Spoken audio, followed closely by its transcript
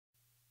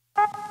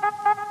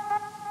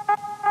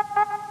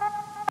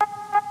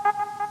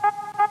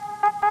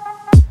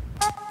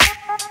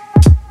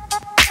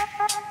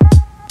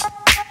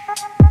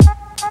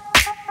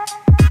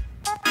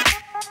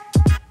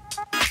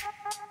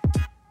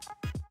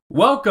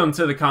Welcome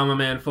to the Common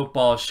Man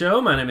Football Show.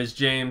 My name is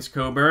James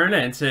Coburn,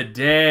 and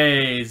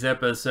today's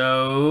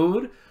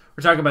episode,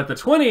 we're talking about the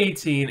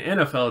 2018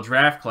 NFL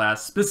Draft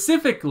Class,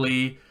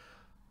 specifically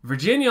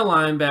Virginia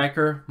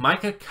linebacker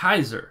Micah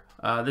Kiser.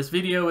 This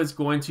video is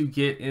going to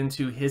get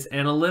into his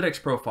analytics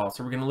profile,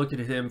 so we're going to look at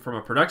him from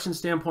a production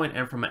standpoint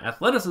and from an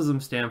athleticism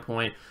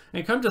standpoint,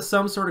 and come to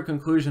some sort of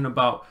conclusion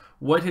about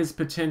what his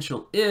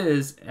potential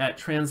is at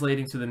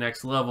translating to the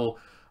next level.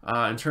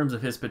 In terms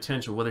of his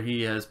potential, whether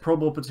he has Pro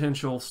Bowl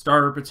potential,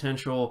 starter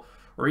potential,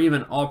 or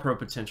even All-Pro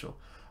potential.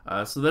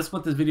 So that's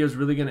what this video is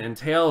really going to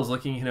entail, is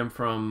looking at him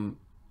from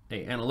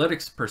an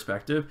analytics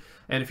perspective.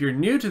 And if you're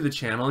new to the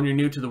channel and you're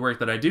new to the work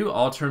that I do,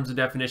 all terms and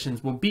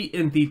definitions will be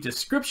in the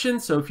description.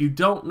 So if you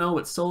don't know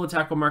what solo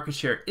tackle market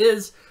share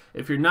is,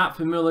 if you're not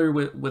familiar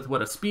with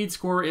what a speed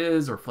score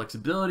is, or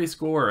flexibility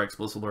score, or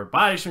explosive lower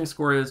body strength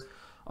score is,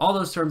 all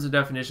those terms and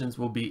definitions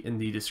will be in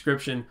the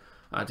description.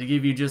 To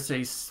give you just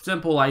a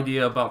simple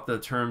idea about the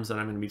terms that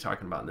I'm going to be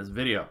talking about in this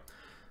video.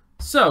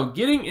 So,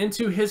 getting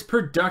into his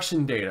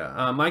production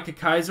data, Micah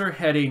Kiser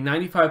had a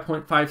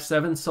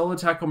 95.57 solo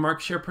tackle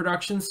market share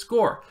production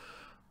score.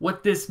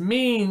 What this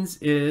means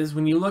is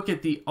when you look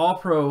at the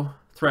All-Pro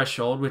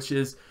threshold, which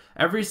is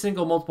every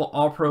single multiple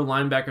All-Pro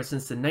linebacker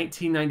since the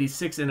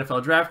 1996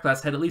 NFL Draft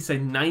Class had at least a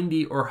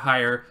 90 or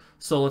higher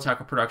solo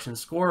tackle production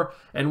score,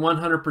 and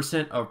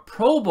 100% of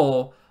Pro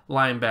Bowl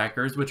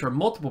linebackers, which are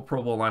multiple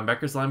Pro Bowl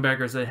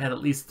linebackers that had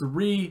at least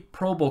 3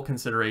 Pro Bowl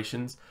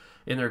considerations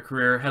in their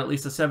career, had at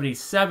least a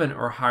 77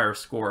 or higher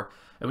score.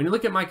 And when you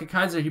look at Micah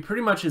Kiser, he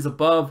pretty much is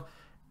above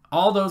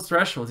all those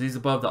thresholds. He's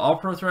above the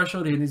All-Pro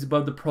threshold, and he's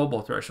above the Pro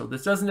Bowl threshold.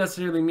 This doesn't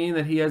necessarily mean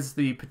that he has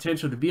the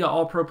potential to be an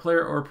All-Pro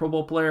player or a Pro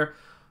Bowl player,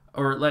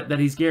 or that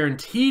he's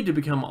guaranteed to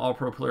become an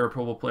All-Pro player or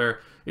Pro Bowl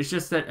player. It's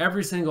just that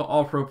every single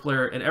All-Pro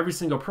player and every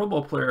single Pro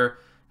Bowl player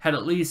had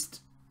at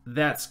least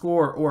that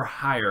score or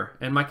higher,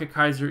 and Micah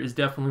Kiser is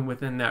definitely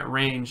within that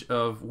range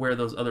of where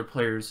those other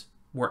players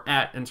were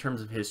at in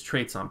terms of his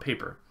traits on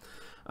paper.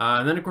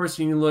 And then of course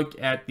you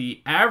look at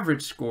the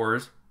average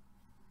scores,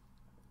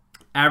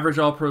 average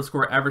All-Pro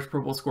score, average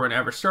Pro Bowl score, and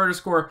average starter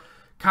score.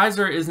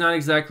 Kiser is not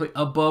exactly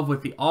above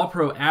what the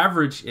All-Pro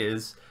average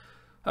is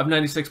of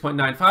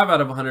 96.95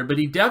 out of 100, but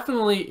he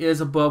definitely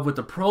is above what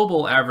the Pro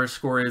Bowl average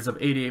score is of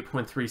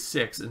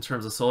 88.36 in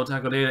terms of solo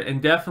tackle data,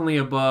 and definitely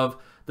above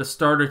the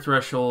starter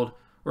threshold,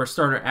 or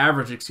starter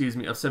average, excuse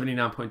me, of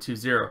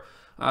 79.20.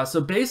 So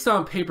based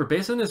on paper,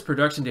 based on his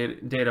production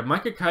data,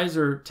 Micah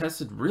Kiser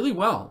tested really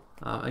well.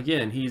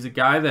 Again, he's a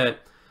guy that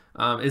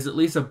is at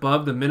least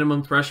above the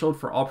minimum threshold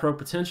for All-Pro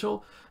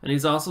potential, and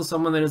he's also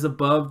someone that is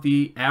above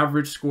the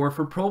average score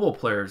for Pro Bowl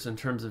players in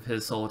terms of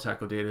his solo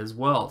tackle data as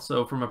well.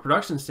 So from a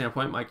production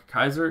standpoint, Micah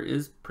Kiser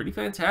is pretty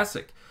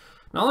fantastic.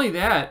 Not only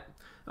that,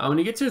 when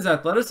you get to his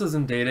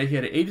athleticism data, he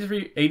had an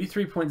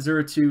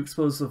 83.02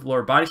 explosive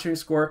lower body strength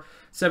score,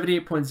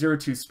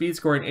 78.02 speed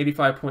score, and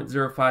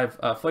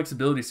 85.05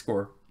 flexibility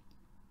score.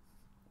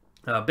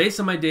 Based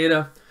on my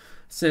data,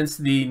 since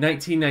the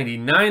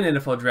 1999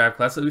 NFL Draft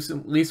Class, at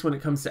least when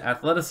it comes to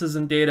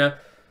athleticism data,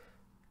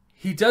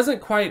 he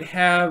doesn't quite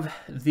hit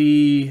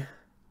the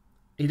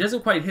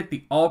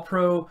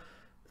All-Pro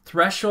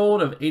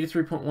threshold of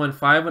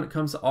 83.15 when it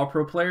comes to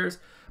All-Pro players.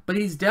 But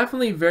he's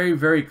definitely very,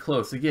 very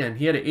close. Again,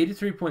 he had an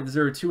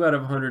 83.02 out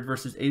of 100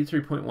 versus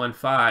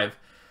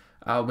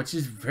 83.15, which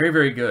is very,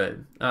 very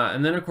good.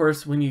 And then, of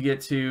course, when you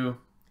get to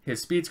his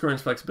speed score and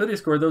his flexibility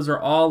score, those are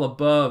all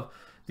above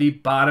the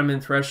bottom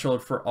end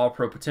threshold for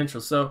All-Pro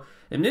potential. So,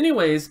 in many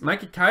ways,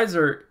 Micah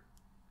Kiser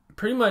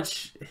pretty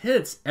much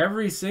hits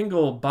every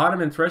single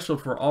bottom end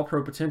threshold for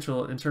All-Pro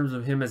potential in terms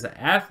of him as an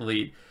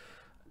athlete.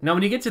 Now,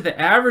 when you get to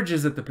the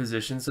averages at the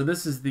position, so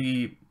this is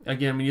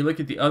again, when you look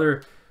at the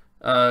other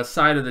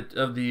side of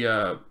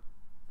the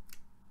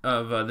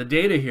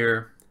data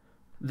here,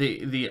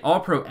 the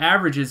All-Pro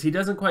averages, he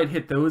doesn't quite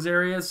hit those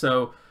areas.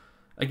 So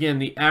again,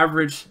 the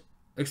average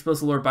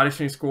explosive lower body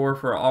strength score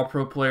for an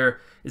All-Pro player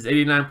is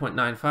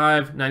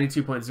 89.95,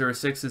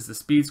 92.06 is the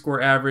speed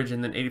score average,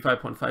 and then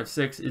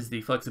 85.56 is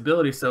the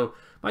flexibility. So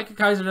Micah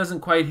Kiser doesn't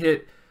quite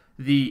hit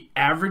the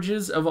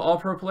averages of an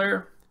All-Pro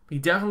player. He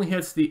definitely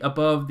hits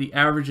above the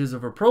averages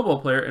of a Pro Bowl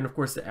player, and of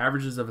course the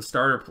averages of a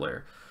starter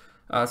player.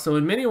 So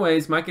in many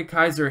ways, Micah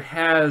Kiser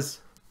has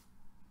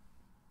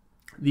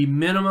the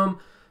minimum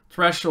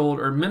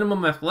threshold or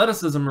minimum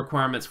athleticism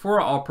requirements for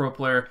an All-Pro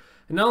player,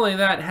 and not only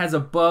that, has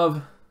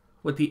above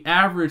what the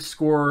average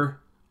scores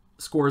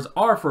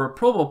are for a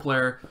Pro Bowl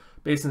player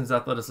based on his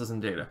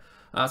athleticism data.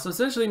 So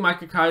essentially,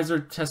 Micah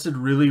Kiser tested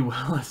really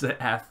well as an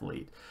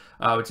athlete,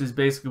 which is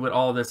basically what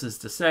all this is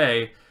to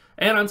say.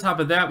 And on top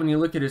of that, when you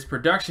look at his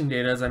production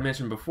data, as I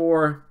mentioned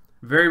before,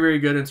 very, very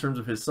good in terms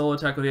of his solo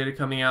tackle data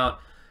coming out.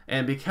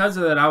 And because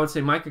of that, I would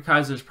say Micah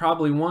Kiser is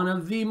probably one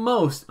of the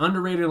most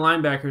underrated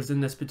linebackers in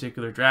this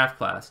particular draft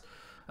class.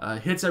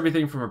 Hits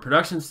everything from a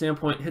production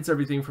standpoint, hits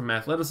everything from an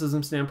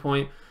athleticism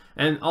standpoint.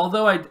 And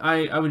although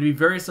I would be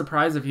very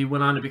surprised if he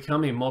went on to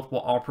become a multiple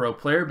All-Pro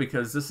player,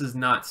 because this is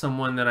not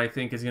someone that I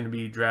think is going to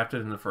be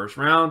drafted in the first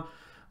round.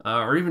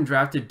 or even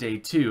drafted day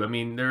 2. I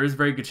mean, there is a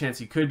very good chance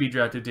he could be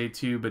drafted day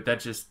 2, but that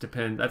just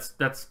depends.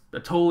 That's a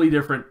totally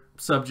different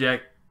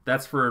subject.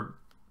 That's for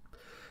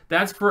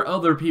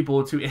other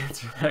people to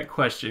answer that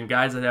question,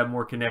 guys that have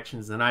more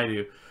connections than I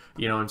do,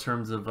 you know, in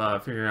terms of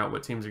figuring out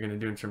what teams are going to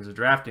do in terms of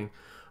drafting.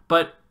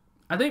 But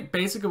I think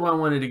basically what I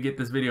wanted to get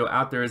this video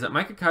out there is that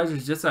Micah Kiser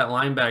is just that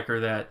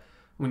linebacker that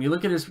when you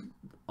look at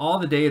all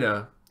the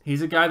data,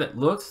 he's a guy that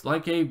looks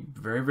like a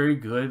very, very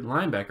good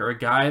linebacker, a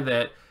guy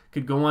that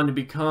could go on to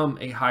become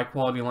a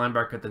high-quality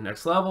linebacker at the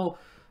next level.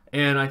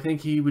 And I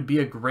think he would be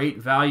a great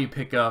value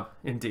pickup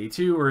in day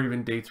 2 or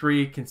even day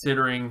 3,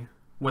 considering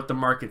what the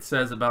market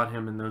says about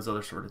him and those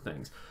other sort of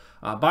things.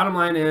 Bottom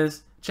line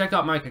is, check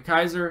out Micah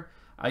Kiser.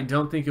 I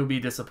don't think you'll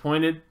be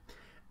disappointed.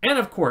 And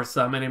of course,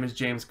 my name is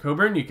James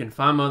Coburn. You can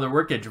find my other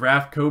work at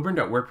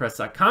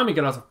draftcoburn.wordpress.com. You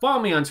can also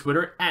follow me on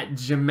Twitter at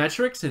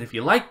Geometrics. And if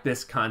you like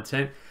this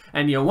content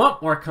and you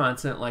want more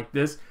content like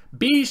this,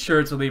 be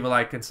sure to leave a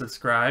like and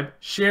subscribe.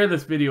 Share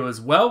this video as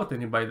well with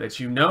anybody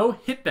that you know.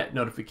 Hit that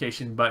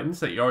notification button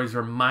so that you're always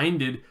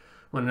reminded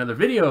when another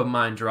video of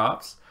mine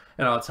drops.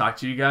 And I'll talk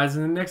to you guys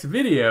in the next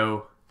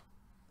video.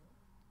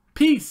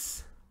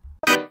 Peace.